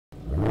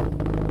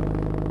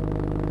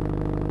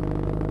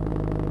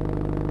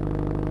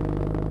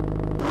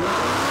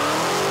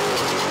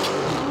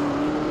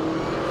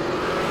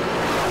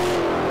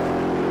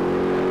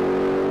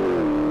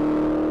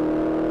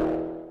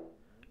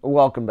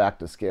Welcome back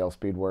to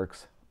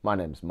ScaleSpeedworks. My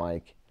name's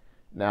Mike.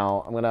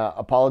 Now, I'm going to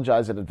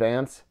apologize in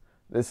advance.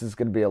 This is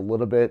going to be a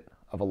little bit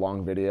of a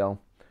long video,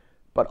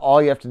 but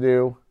all you have to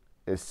do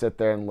is sit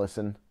there and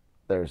listen.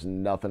 There's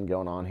nothing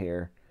going on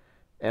here,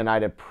 and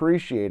I'd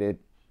appreciate it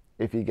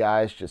if you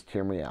guys just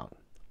hear me out.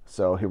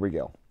 So here we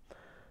go.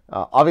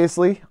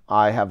 Obviously,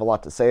 I have a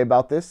lot to say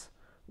about this,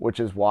 which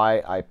is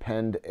why I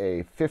penned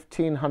a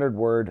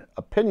 1,500-word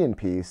opinion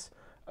piece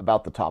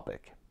about the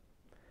topic.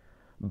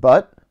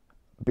 But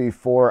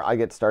before I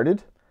get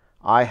started,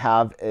 I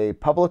have a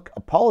public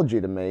apology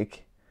to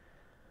make.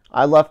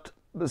 I left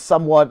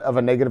somewhat of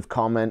a negative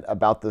comment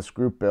about this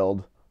group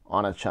build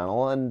on a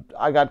channel, and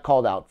I got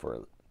called out for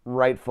it,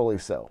 rightfully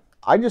so.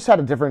 I just had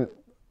a different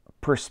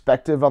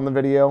perspective on the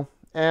video,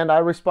 and I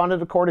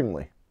responded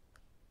accordingly.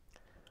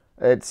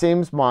 It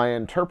seems my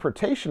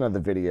interpretation of the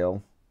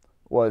video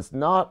was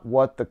not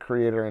what the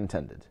creator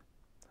intended.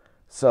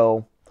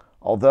 So,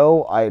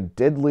 although I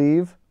did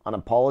leave an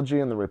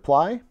apology in the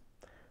reply,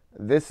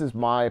 this is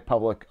my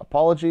public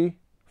apology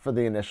for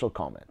the initial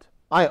comment.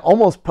 I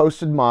almost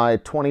posted my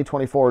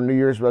 2024 New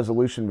Year's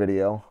resolution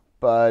video,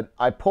 but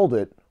I pulled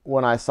it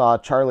when I saw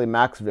Charlie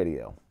Mack's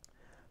video.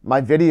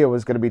 My video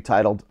was going to be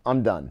titled,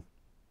 "I'm Done."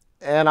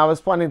 And I was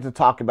planning to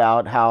talk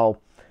about how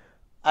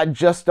I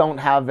just don't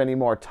have any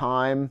more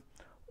time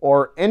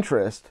or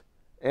interest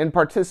in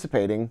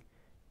participating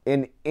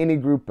in any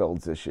group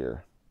builds this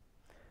year.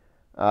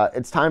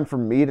 It's time for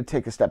me to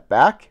take a step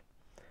back.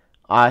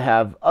 I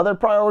have other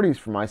priorities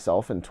for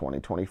myself in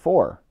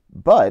 2024,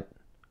 but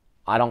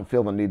I don't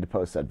feel the need to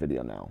post that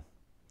video now.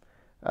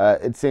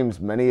 It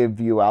seems many of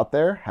you out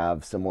there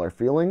have similar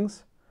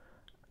feelings,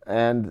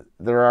 and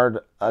there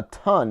are a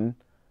ton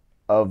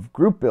of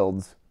group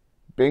builds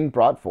being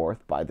brought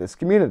forth by this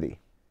community.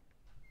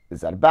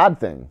 Is that a bad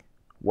thing?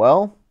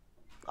 Well,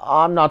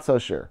 I'm not so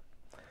sure.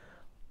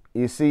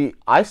 You see,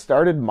 I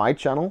started my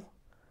channel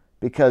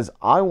because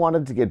I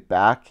wanted to get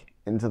back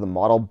into the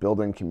model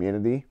building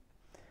community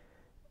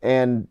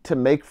and to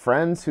make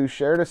friends who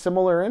shared a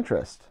similar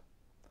interest.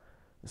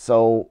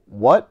 So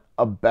what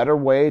a better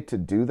way to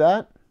do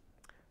that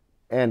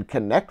and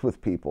connect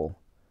with people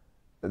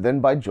than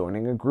by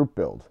joining a group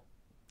build?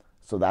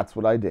 So that's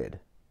what I did.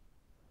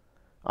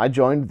 I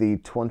joined the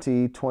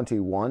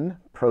 2021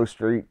 Pro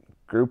Street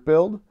group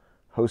build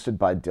hosted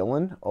by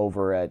Dylan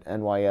over at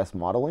NYS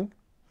Modeling.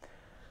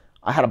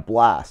 I had a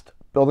blast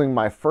building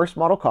my first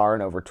model car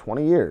in over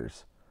 20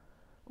 years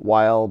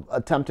while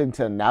attempting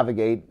to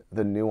navigate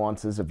the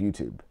nuances of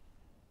YouTube.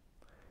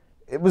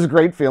 It was a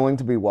great feeling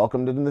to be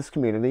welcomed in this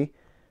community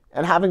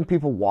and having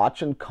people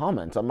watch and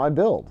comment on my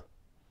build.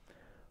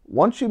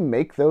 Once you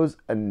make those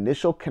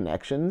initial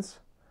connections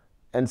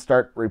and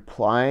start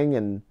replying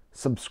and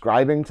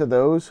subscribing to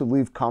those who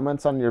leave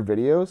comments on your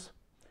videos,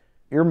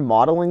 your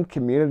modeling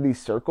community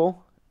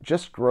circle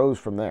just grows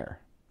from there.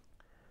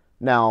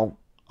 Now,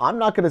 I'm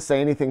not going to say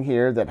anything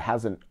here that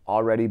hasn't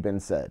already been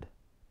said.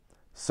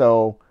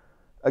 So,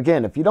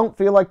 again, if you don't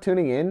feel like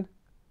tuning in,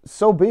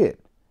 so be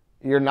it.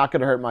 You're not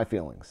going to hurt my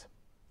feelings.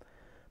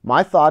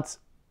 My thoughts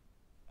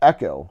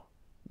echo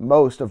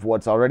most of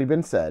what's already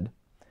been said,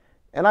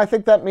 and I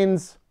think that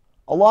means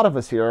a lot of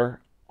us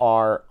here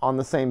are on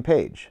the same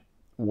page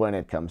when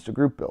it comes to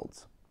group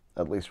builds,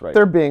 at least right now.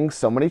 There being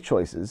so many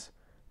choices,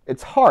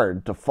 it's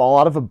hard to fall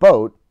out of a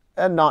boat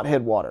and not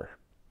hit water.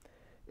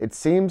 It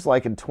seems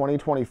like in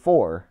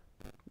 2024,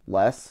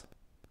 less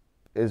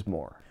is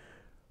more.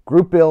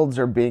 Group builds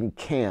are being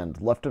canned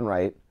left and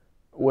right,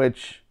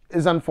 which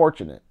is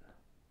unfortunate,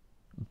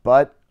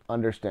 but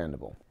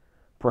understandable.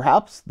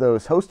 Perhaps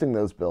those hosting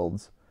those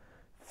builds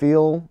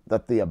feel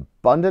that the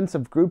abundance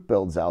of group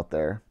builds out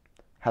there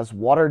has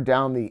watered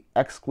down the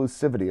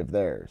exclusivity of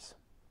theirs.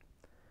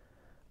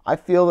 I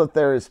feel that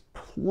there is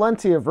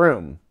plenty of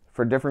room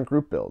for different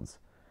group builds,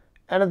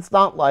 and it's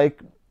not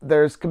like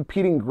there's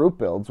competing group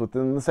builds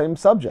within the same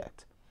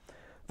subject.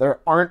 There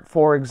aren't,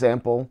 for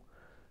example,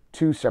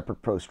 two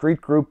separate Pro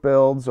Street group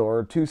builds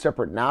or two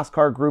separate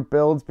NASCAR group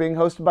builds being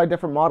hosted by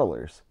different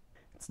modelers.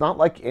 It's not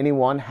like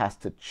anyone has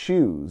to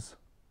choose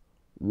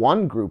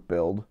one group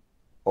build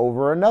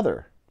over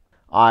another.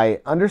 I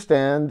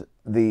understand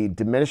the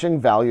diminishing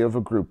value of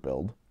a group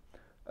build,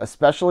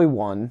 especially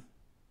one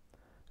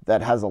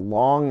that has a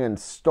long and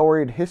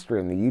storied history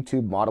in the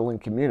YouTube modeling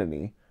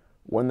community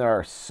when there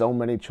are so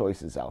many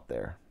choices out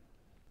there.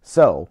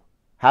 So,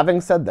 having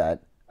said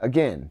that,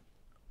 again,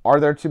 are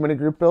there too many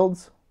group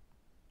builds?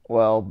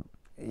 Well,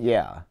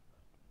 yeah,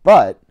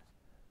 but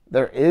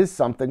there is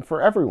something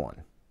for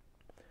everyone.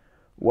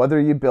 Whether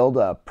you build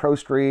a Pro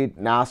Street,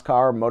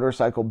 NASCAR,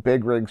 motorcycle,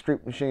 big rig,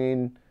 street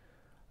machine,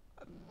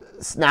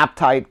 snap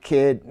tight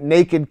kit,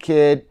 naked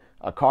kit,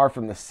 a car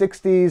from the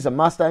 60s, a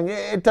Mustang,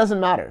 it doesn't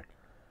matter.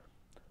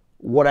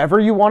 Whatever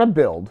you want to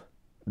build,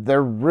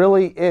 there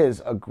really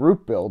is a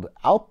group build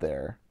out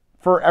there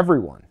for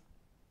everyone.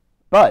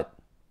 But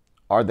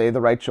are they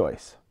the right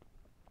choice?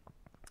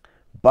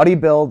 Buddy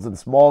builds and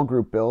small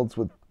group builds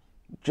with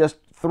just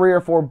 3 or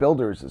 4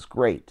 builders is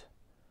great.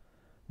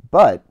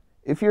 But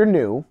if you're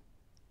new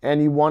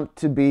and you want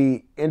to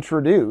be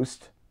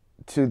introduced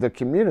to the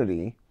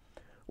community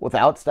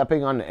without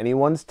stepping on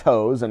anyone's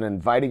toes and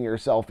inviting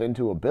yourself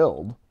into a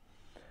build,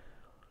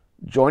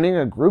 joining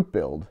a group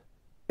build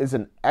is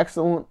an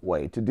excellent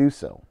way to do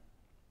so.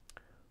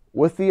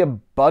 With the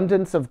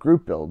abundance of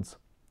group builds,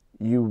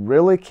 you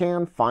really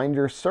can find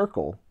your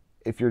circle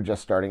if you're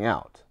just starting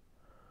out.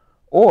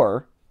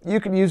 Or you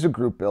can use a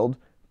group build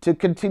to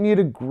continue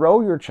to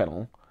grow your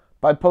channel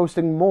by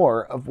posting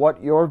more of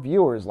what your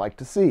viewers like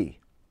to see.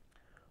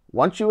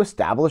 Once you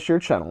establish your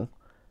channel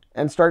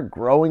and start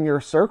growing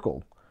your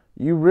circle,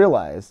 you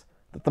realize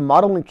that the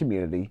modeling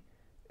community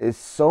is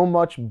so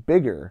much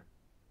bigger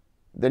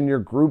than your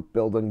group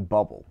building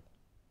bubble.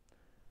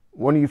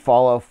 When you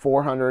follow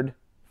 400,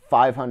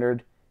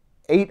 500,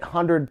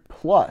 800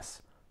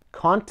 plus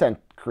content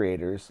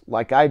creators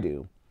like I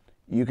do,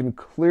 you can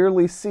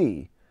clearly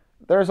see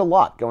there's a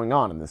lot going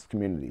on in this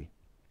community.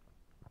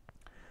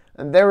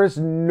 And there is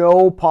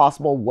no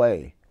possible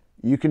way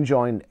you can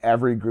join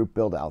every group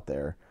build out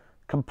there,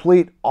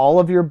 complete all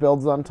of your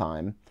builds on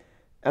time,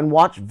 and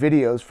watch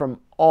videos from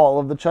all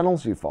of the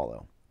channels you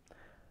follow.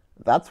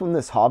 That's when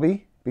this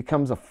hobby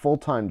becomes a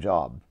full-time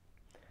job.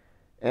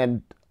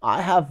 And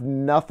I have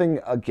nothing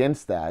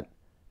against that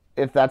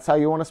if that's how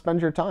you want to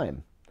spend your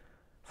time.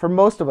 For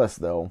most of us,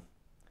 though,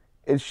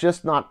 it's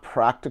just not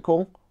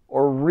practical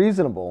or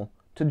reasonable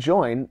to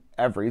join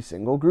every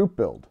single group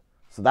build.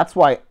 So that's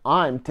why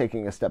I'm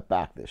taking a step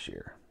back this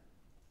year.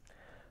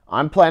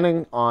 I'm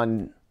planning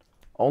on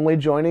only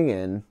joining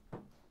in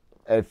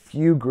a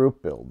few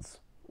group builds,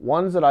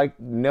 ones that I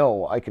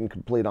know I can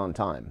complete on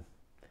time.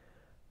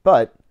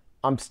 But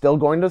I'm still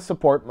going to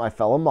support my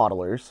fellow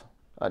modelers,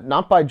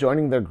 not by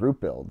joining their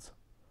group builds,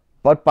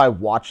 but by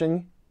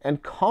watching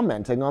and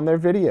commenting on their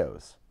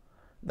videos.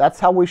 That's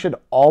how we should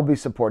all be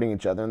supporting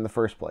each other in the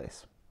first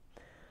place.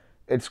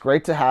 It's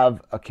great to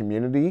have a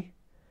community,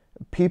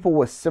 people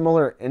with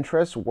similar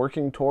interests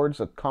working towards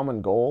a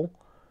common goal,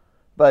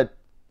 but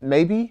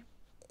maybe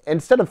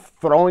instead of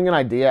throwing an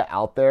idea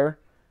out there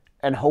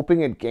and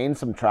hoping it gains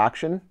some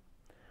traction,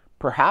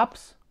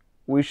 perhaps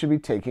we should be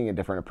taking a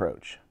different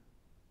approach.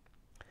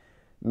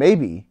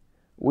 Maybe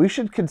we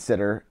should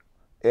consider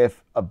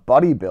if a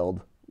buddy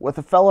build with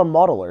a fellow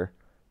modeler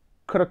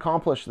could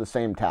accomplish the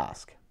same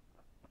task.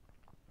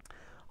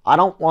 I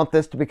don't want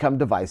this to become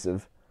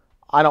divisive.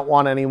 I don't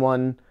want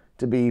anyone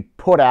to be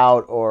put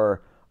out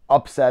or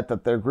upset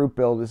that their group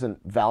build isn't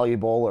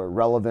valuable or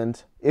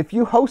relevant. If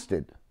you host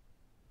it,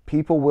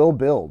 people will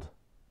build.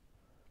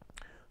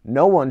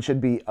 No one should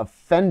be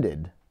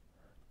offended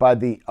by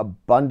the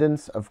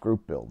abundance of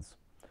group builds.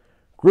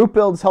 Group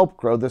builds help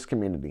grow this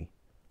community.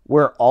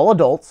 We're all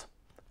adults,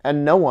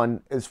 and no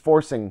one is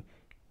forcing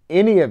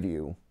any of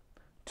you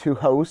to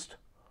host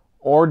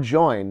or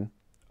join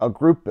a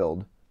group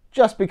build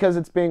just because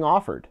it's being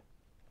offered.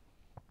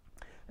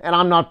 And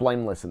I'm not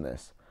blameless in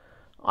this.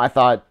 I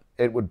thought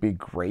it would be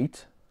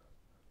great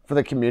for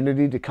the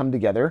community to come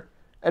together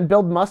and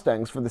build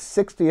Mustangs for the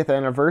 60th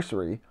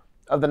anniversary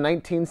of the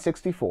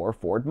 1964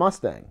 Ford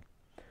Mustang.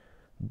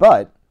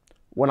 But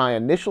when I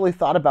initially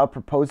thought about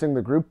proposing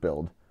the group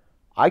build,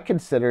 I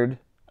considered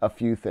a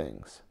few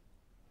things.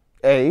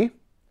 A,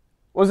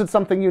 was it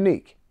something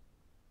unique?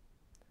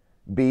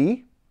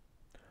 B,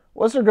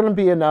 was there going to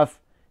be enough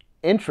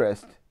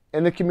interest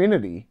in the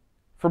community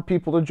for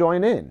people to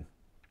join in?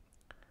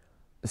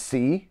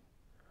 C,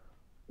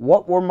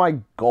 what were my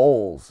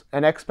goals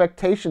and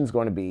expectations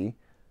going to be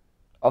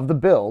of the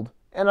build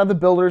and of the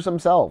builders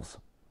themselves?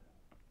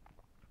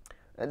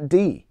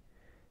 D,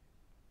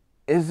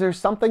 is there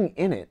something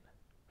in it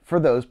for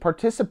those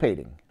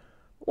participating?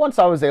 Once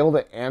I was able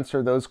to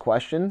answer those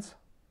questions,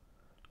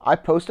 I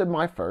posted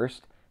my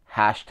first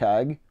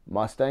hashtag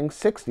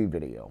Mustang60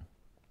 video.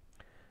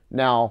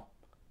 Now,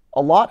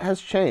 a lot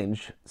has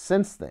changed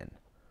since then,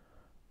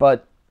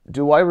 but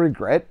do I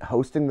regret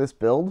hosting this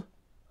build?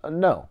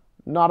 No,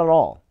 not at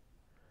all.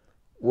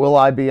 Will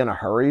I be in a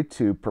hurry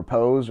to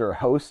propose or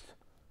host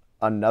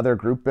another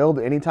group build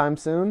anytime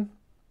soon?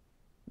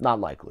 Not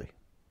likely.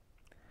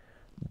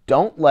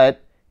 Don't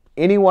let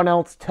anyone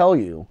else tell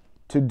you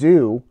to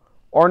do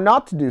or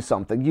not to do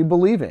something you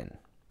believe in,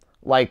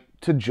 like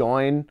to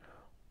join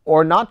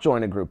or not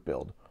join a group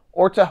build,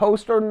 or to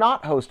host or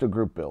not host a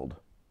group build.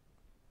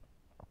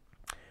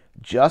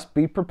 Just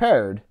be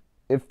prepared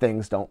if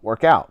things don't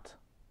work out.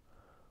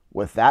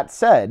 With that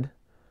said,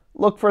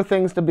 look for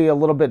things to be a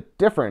little bit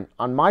different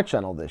on my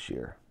channel this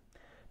year.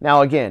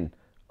 Now again,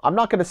 I'm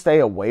not going to stay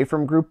away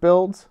from group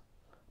builds,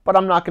 but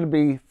I'm not going to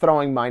be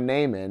throwing my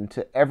name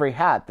into every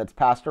hat that's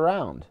passed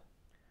around.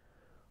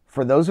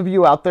 For those of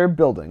you out there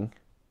building,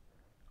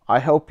 I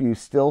hope you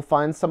still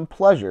find some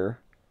pleasure,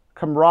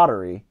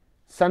 camaraderie,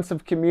 sense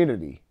of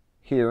community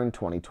here in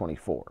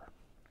 2024.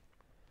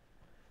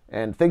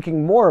 And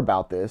thinking more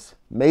about this,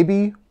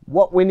 maybe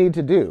what we need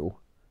to do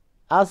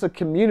as a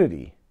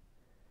community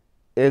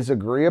is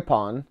agree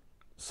upon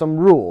some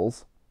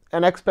rules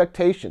and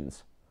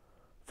expectations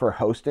for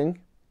hosting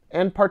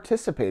and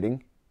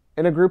participating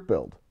in a group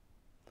build.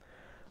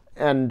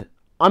 And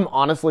I'm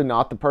honestly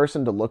not the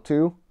person to look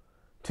to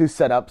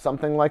set up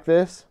something like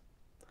this,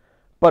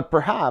 But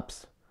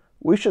perhaps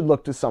we should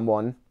look to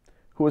someone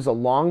who is a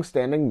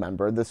long-standing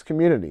member of this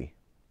community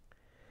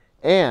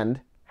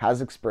and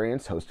has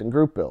experience hosting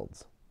group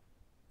builds.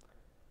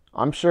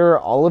 I'm sure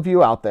all of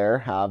you out there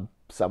have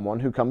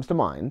someone who comes to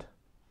mind.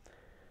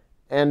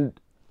 And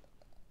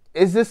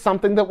is this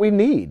something that we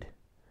need?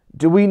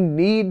 Do we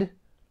need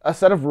a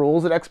set of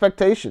rules and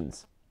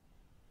expectations?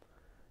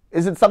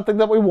 Is it something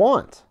that we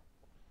want?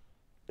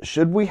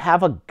 Should we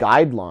have a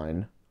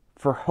guideline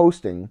for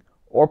hosting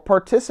or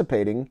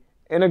participating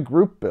in a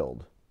group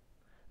build?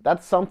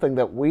 That's something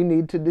that we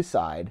need to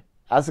decide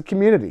as a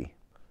community.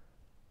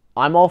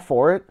 I'm all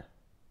for it,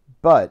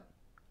 but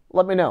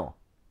let me know.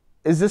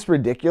 Is this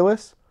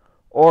ridiculous?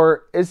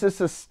 Or is this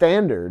a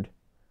standard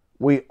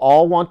we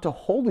all want to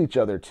hold each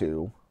other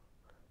to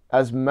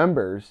as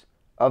members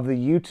of the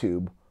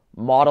YouTube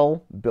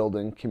model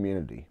building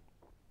community?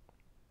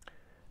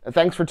 And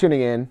thanks for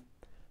tuning in.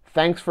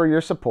 Thanks for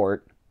your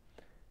support.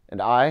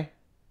 And I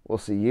will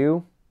see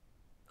you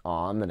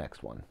on the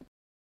next one.